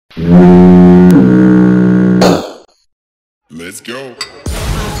Let's go.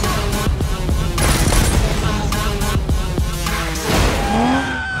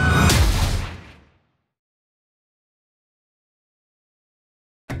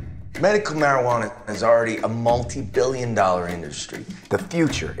 Medical marijuana is already a multi-billion-dollar industry. The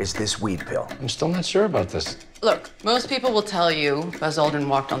future is this weed pill. I'm still not sure about this. Look, most people will tell you Buzz Aldrin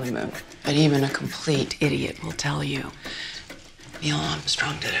walked on the moon. But even a complete idiot will tell you Neil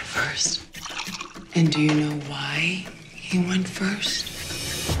Armstrong did it first. And do you know why he went first?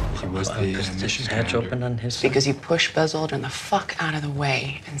 He was the mission hatch open on his side. Because he pushed Buzz Aldrin the fuck out of the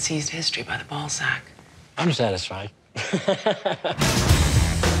way and seized history by the ball sack. I'm satisfied.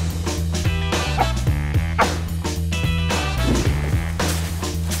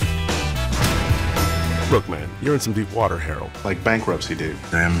 Look, man, you're in some deep water, Harold. Like bankruptcy, dude.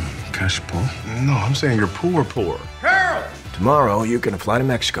 Damn cash poor. No, I'm saying you're poor. Harold! Tomorrow, you're gonna fly to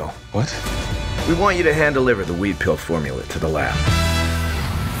Mexico. What? We want you to hand-deliver the weed pill formula to the lab.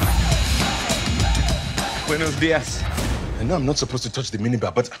 Buenos dias. I know I'm not supposed to touch the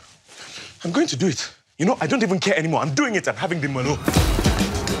minibar, but I'm going to do it. You know, I don't even care anymore. I'm doing it. I'm having the mano.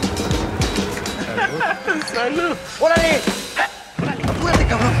 Salud. What I need?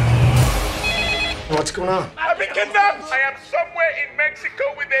 What's going on? I've been kidnapped! I am somewhere in Mexico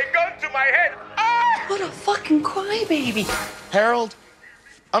with a gun to my head. Ah! What a fucking crybaby. Harold,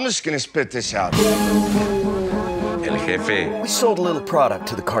 I'm just gonna spit this out. El jefe. We sold a little product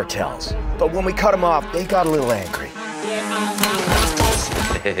to the cartels, but when we cut them off, they got a little angry. What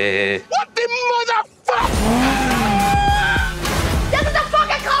the motherfucker? This is a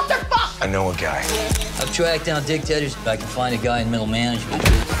fucking clusterfuck! I know a guy. I've tracked down dictators. I can find a guy in middle management.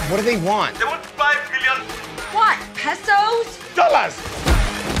 What do they want? They want 5 billion What? Pesos? dollars!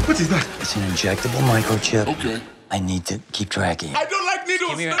 What is that? It's an injectable microchip. Okay. I need to keep tracking. I don't like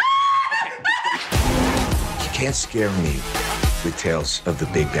needles! You can't scare me with tales of the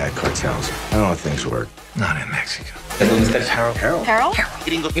big bad cartels. I know how things work. Not in Mexico. Harold. Harold?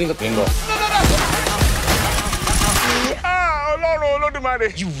 Gringo. Ah, no,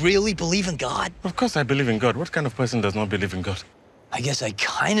 madre. You really believe in God? Of course I believe in God. What kind of person does not believe in God? I guess I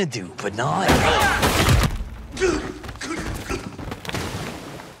kind of do, but not.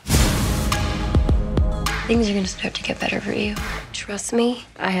 Things are gonna start to get better for you. Trust me,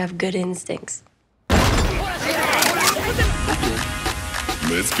 I have good instincts.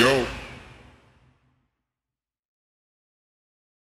 Let's go.